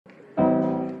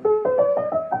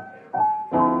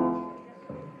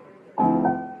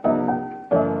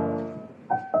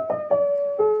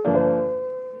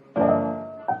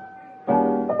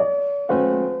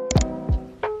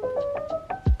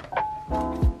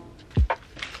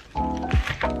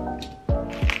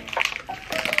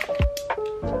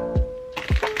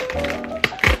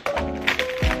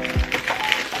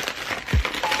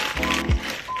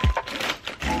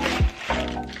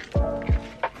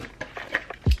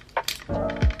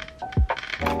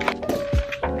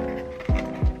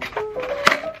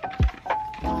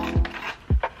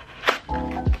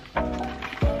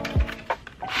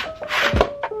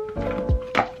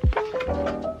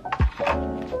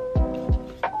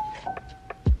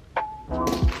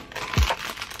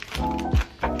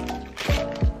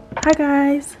Hi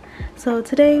guys, so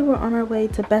today we're on our way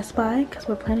to Best Buy because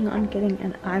we're planning on getting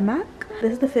an iMac.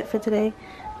 This is the fit for today.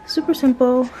 Super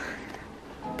simple.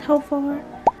 Telfar.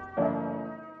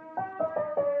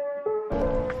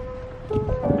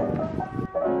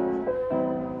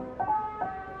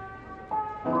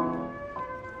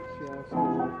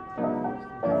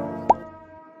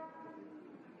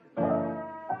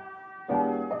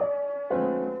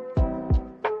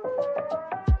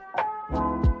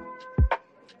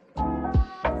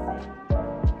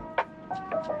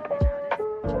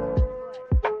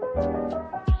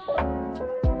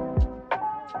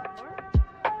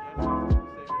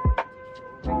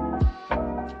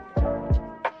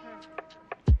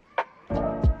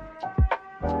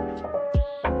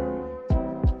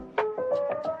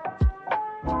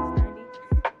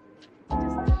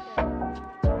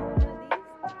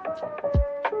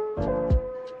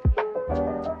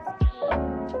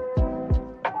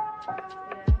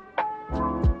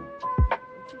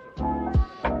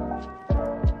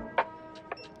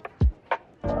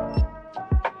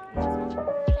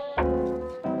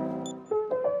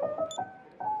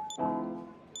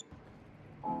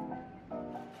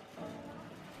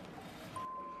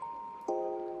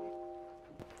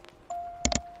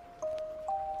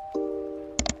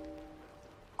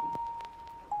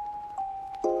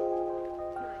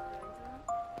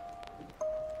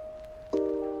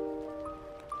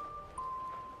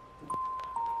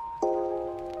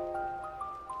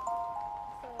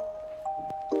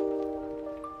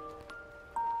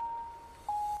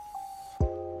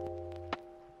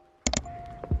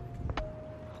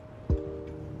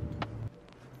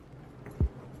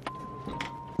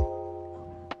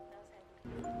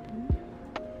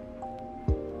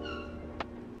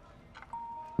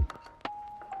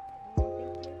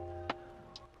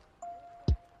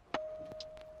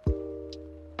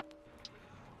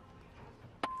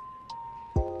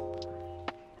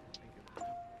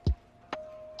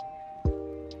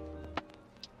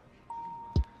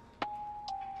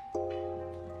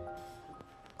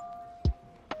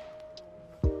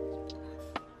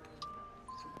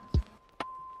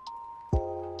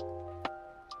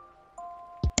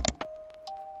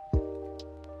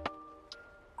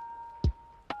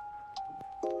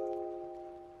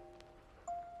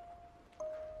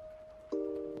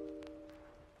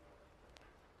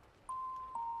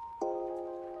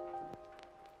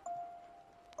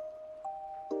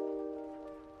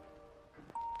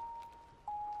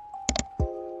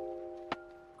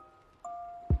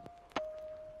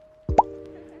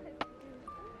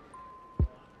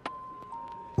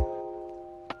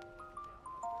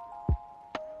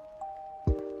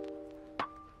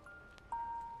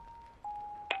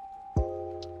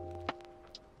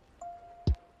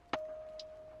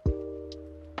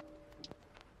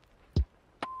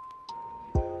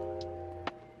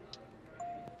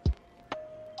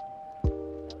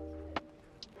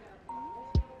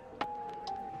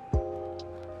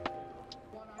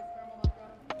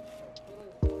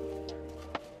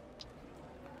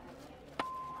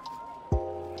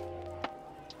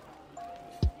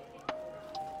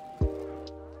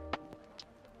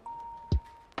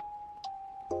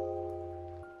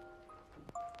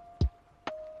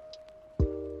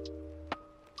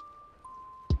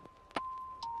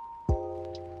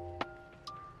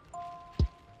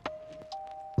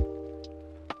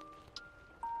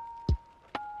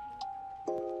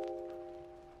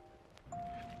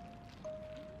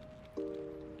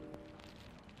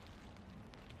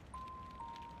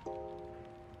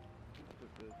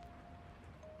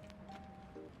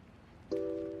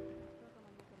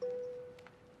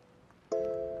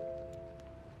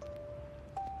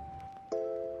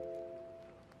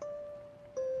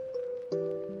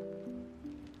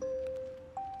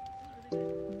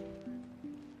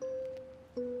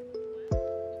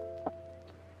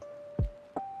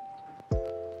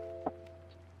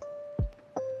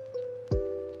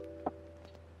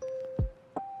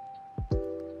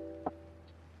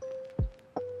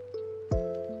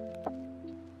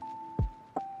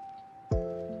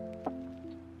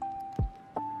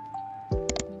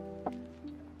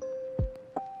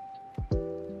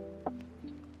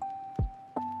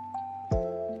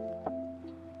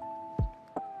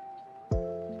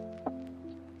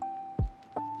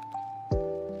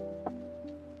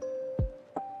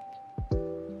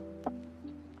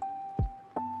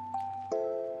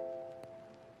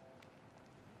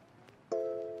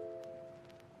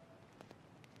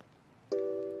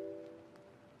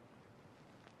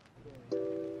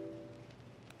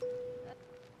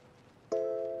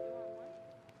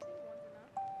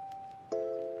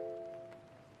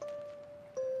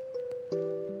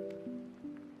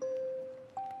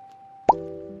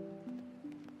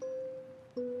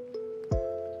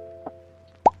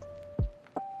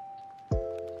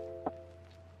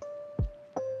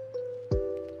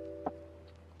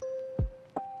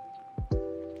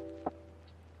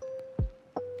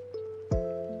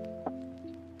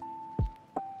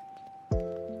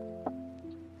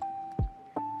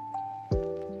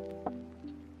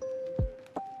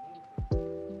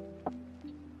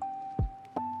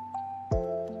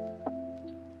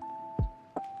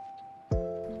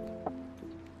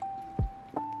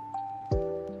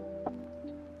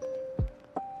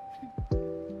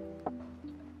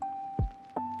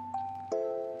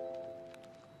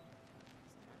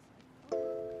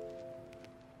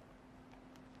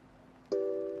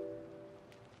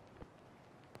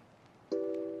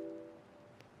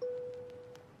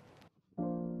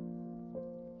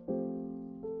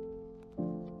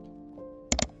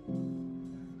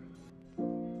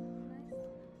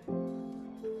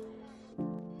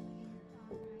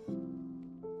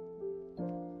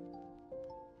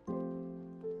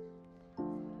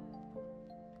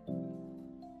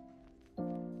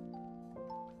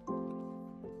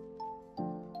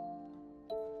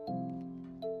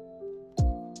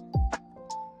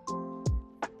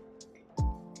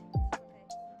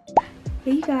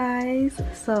 Hey guys,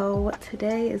 so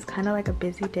today is kind of like a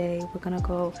busy day. We're gonna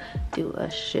go do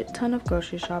a shit ton of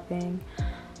grocery shopping,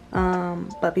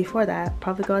 but before that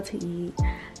probably go out to eat,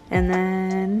 and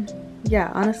then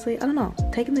yeah, honestly I don't know,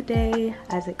 taking the day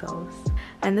as it goes.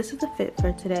 And this is the fit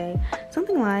for today,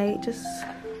 something light, just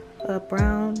a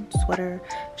brown sweater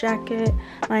jacket,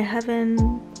 my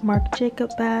Heaven Marc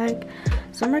Jacob bag,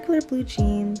 some regular blue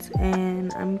jeans,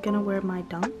 and I'm gonna wear my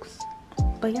dunks.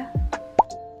 But yeah.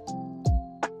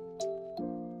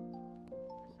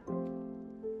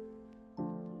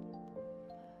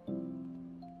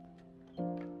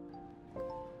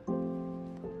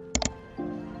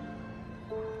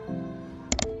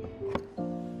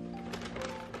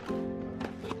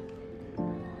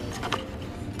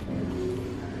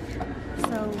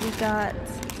 So we got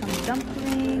some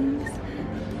dumplings.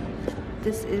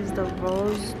 This is the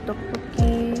rose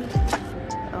tteokbokki.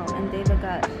 Oh, and David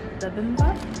got the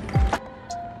bibimbap.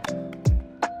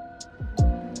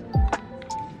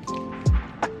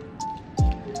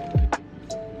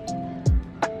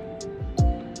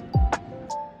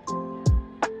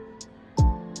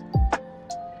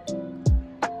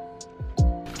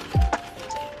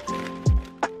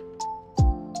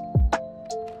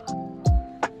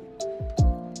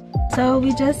 So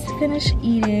we just finished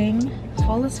eating,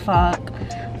 full as fuck.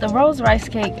 The rose rice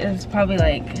cake is probably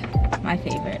like my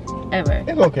favorite ever.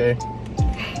 It's okay.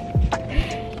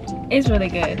 It's really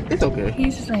good. It's okay.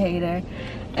 He's just a hater.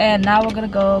 And now we're gonna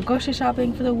go grocery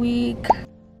shopping for the week.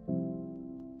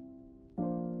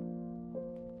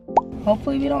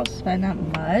 Hopefully we don't spend that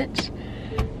much,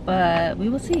 but we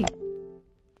will see.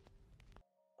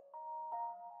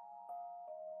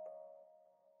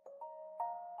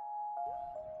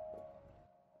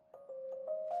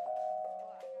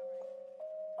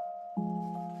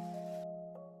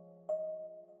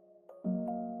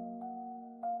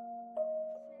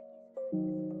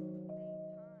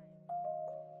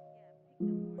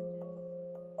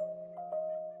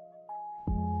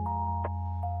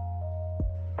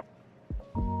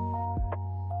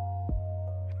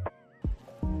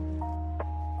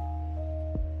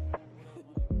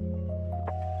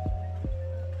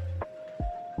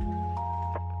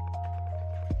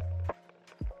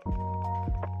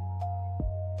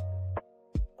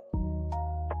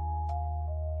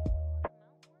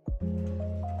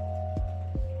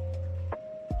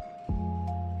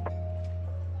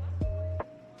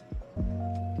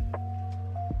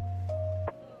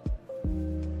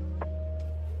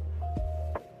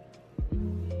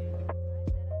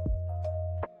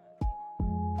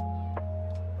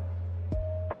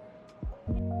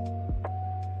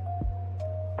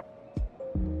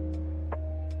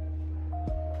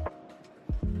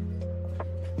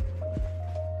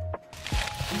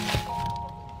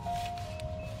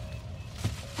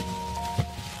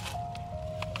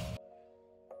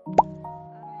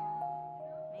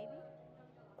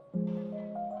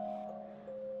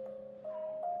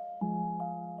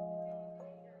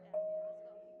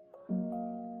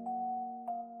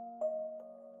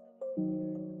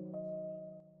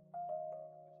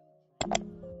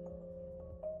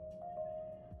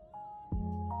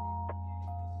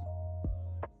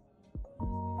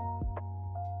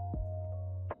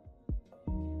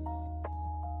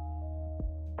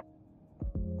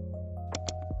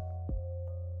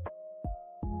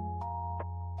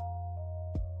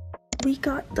 We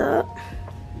got the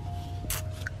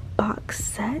box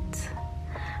set.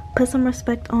 Put some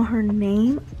respect on her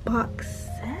name. Box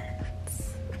set.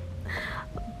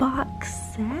 Box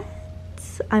set.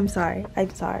 I'm sorry.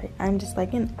 I'm just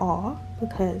like in awe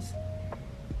because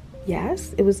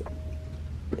yes, it was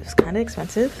kind of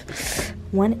expensive.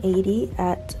 $180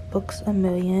 at Books A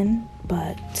Million,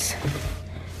 but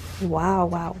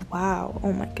wow.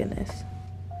 Oh my goodness.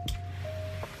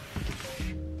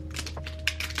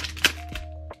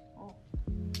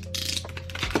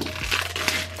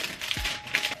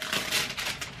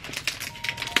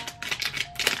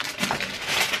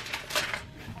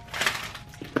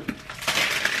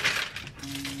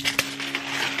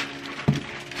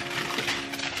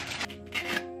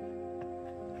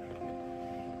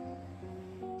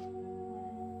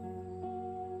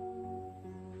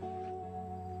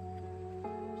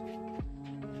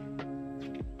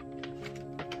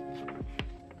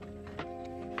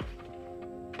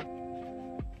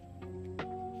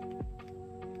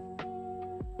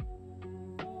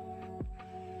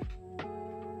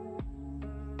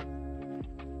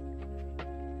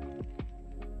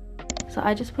 So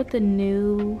I just put the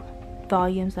new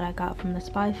volumes that I got from the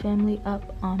Spy Family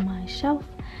up on my shelf,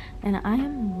 and I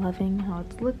am loving how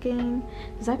it's looking.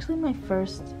 It's actually my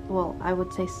first, well, I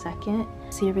would say second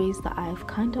series that I've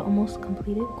kind of almost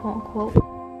completed, quote unquote.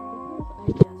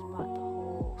 I just bought the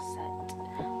whole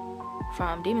set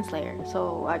from Demon Slayer,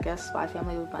 so I guess Spy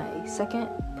Family was my second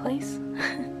place.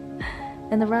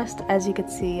 And the rest, as you can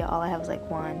see, all I have is like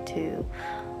 1, 2,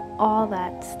 all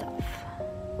that stuff.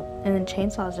 And then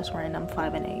Chainsaw is just random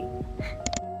 5 and 8.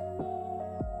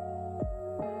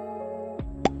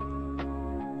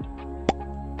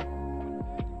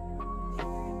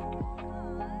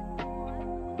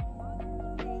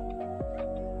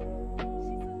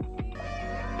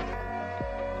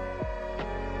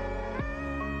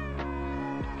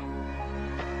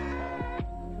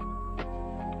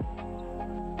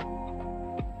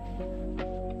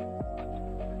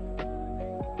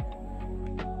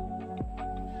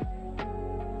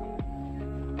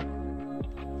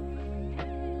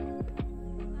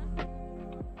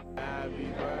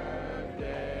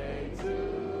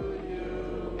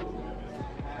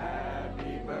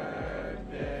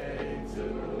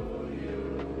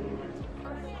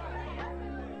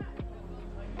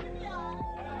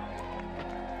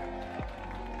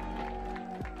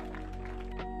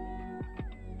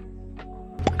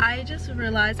 I just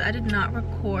realized I did not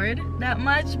record that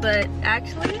much, but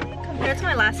actually compared to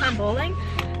my last time bowling,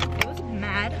 it was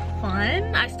mad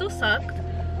fun. I still sucked.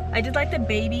 I did like the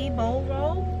baby bowl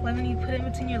roll when you put it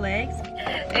in between your legs,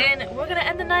 and we're gonna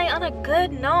end the night on a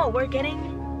good note. We're getting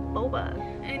boba,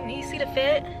 and you see the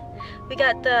fit. We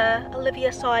got the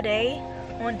Olivia Sade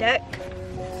on deck.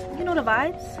 You know the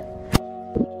vibes.